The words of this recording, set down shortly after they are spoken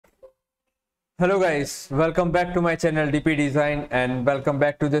Hello guys, welcome back to my channel DP Design and welcome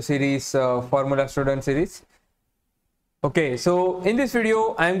back to the series Formula Student series. Okay, so in this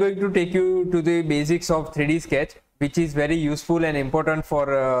video I am going to take you to the basics of 3D sketch, which is very useful and important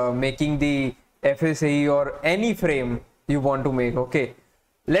for making the FSAE or any frame you want to make. Okay,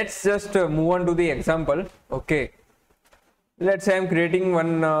 let's just move on to the example. Okay, let's say I am creating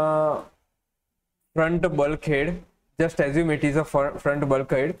one front bulkhead. Just assume it is a front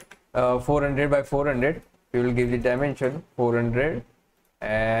bulkhead. 400 by 400. We will give the dimension 400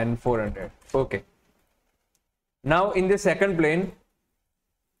 and 400. Okay, now in the second plane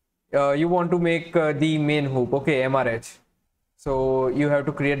you want to make the main hoop. Okay, MRH. So you have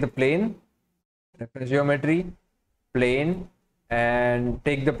to create the plane, reference geometry, plane, and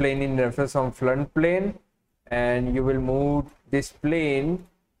take the plane in reference on front plane, and you will move this plane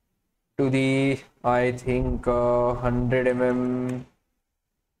to the I think 100 mm.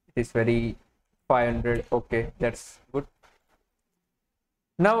 It is very 500. Okay, that's good.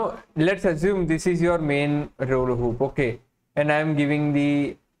 Now let's assume this is your main roll hoop. Okay, and I am giving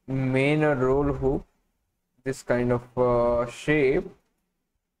the main roll hoop this kind of shape.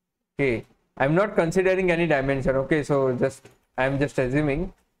 Okay, I'm not considering any dimension. Okay, so I'm just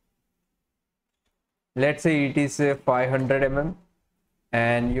assuming, let's say it is 500 mm,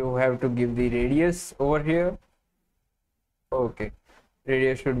 and you have to give the radius over here. Okay,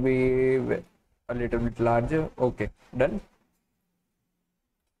 radius should be a little bit larger. Okay, done.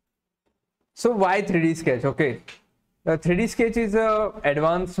 So why 3D sketch? Okay, 3D sketch is a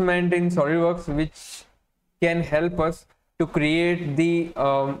advancement in Solidworks which can help us to create the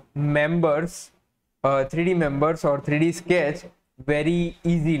members, 3D members or 3D sketch very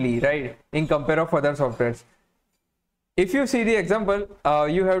easily, right, in compare of other softwares. If you see the example,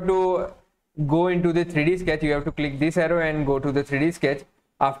 you have to go into the 3D sketch. You have to click this arrow and go to the 3D sketch.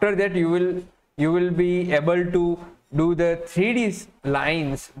 After that you will be able to do the 3D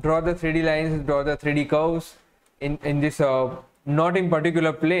lines, draw the 3D lines, draw the 3D curves in this not in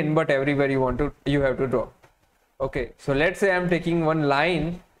particular plane, but everywhere you have to draw. Okay, so let's say I'm taking one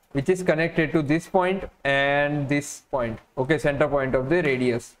line which is connected to this point and this point. Okay, center point of the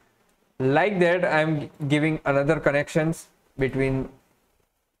radius. Like that, I'm giving another connections between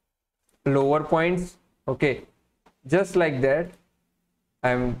lower points. Okay, just like that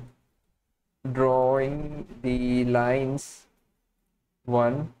I'm drawing the lines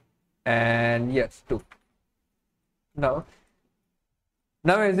 1 and yes 2. Now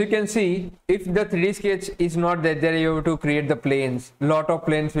as you can see, if the 3D sketch is not there, you have to create the planes. Lot of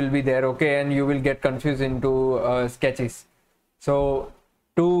planes will be there. Okay, and you will get confused into sketches. So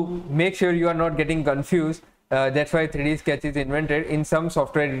to make sure you are not getting confused, that's why 3D sketch is invented. In some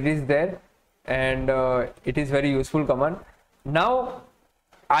software it is there, and it is very useful command. Now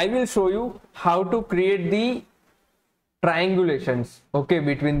I will show you how to create the triangulations. Okay,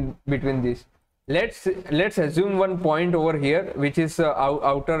 between these. Let's assume one point over here which is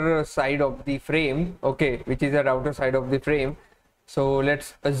outer side of the frame. Okay, which is at outer side of the frame. So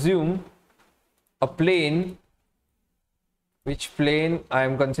let's assume a plane. Which plane I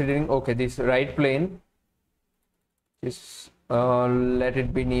am considering? Okay, this right plane. Just let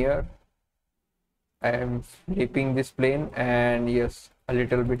it be near. I am flipping this plane, and yes, a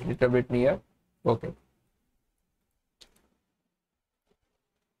little bit near. Okay.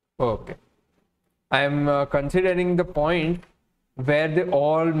 Okay, I am considering the point where the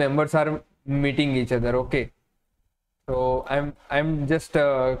all members are meeting each other. Okay, so I'm just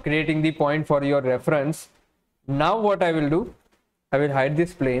creating the point for your reference. Now what I will do, I will hide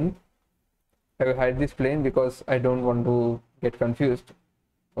this plane. I will hide this plane because I don't want to get confused.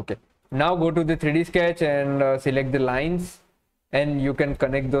 Okay, now go to the 3D sketch and select the lines, and you can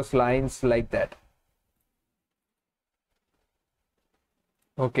connect those lines like that.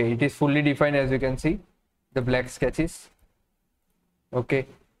 Okay, it is fully defined, as you can see, the black sketches. Okay,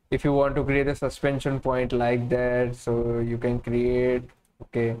 if you want to create a suspension point like that, so you can create.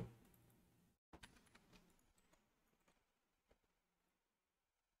 Okay,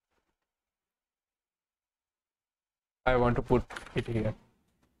 I want to put it here.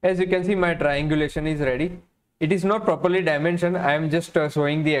 As you can see, my triangulation is ready. It is not properly dimensioned. I am just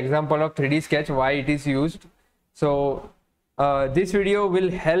showing the example of 3D sketch, why it is used. So this video will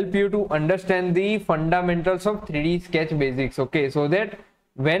help you to understand the fundamentals of 3D sketch basics. Okay, so that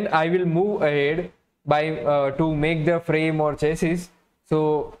when I will move ahead by to make the frame or chassis,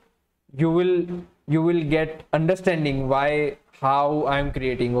 so you will get understanding how I am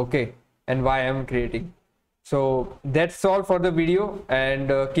creating. Okay, and why I am creating. So that's all for the video,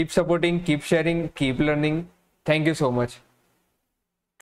 and keep supporting, keep sharing, keep learning. Thank you so much.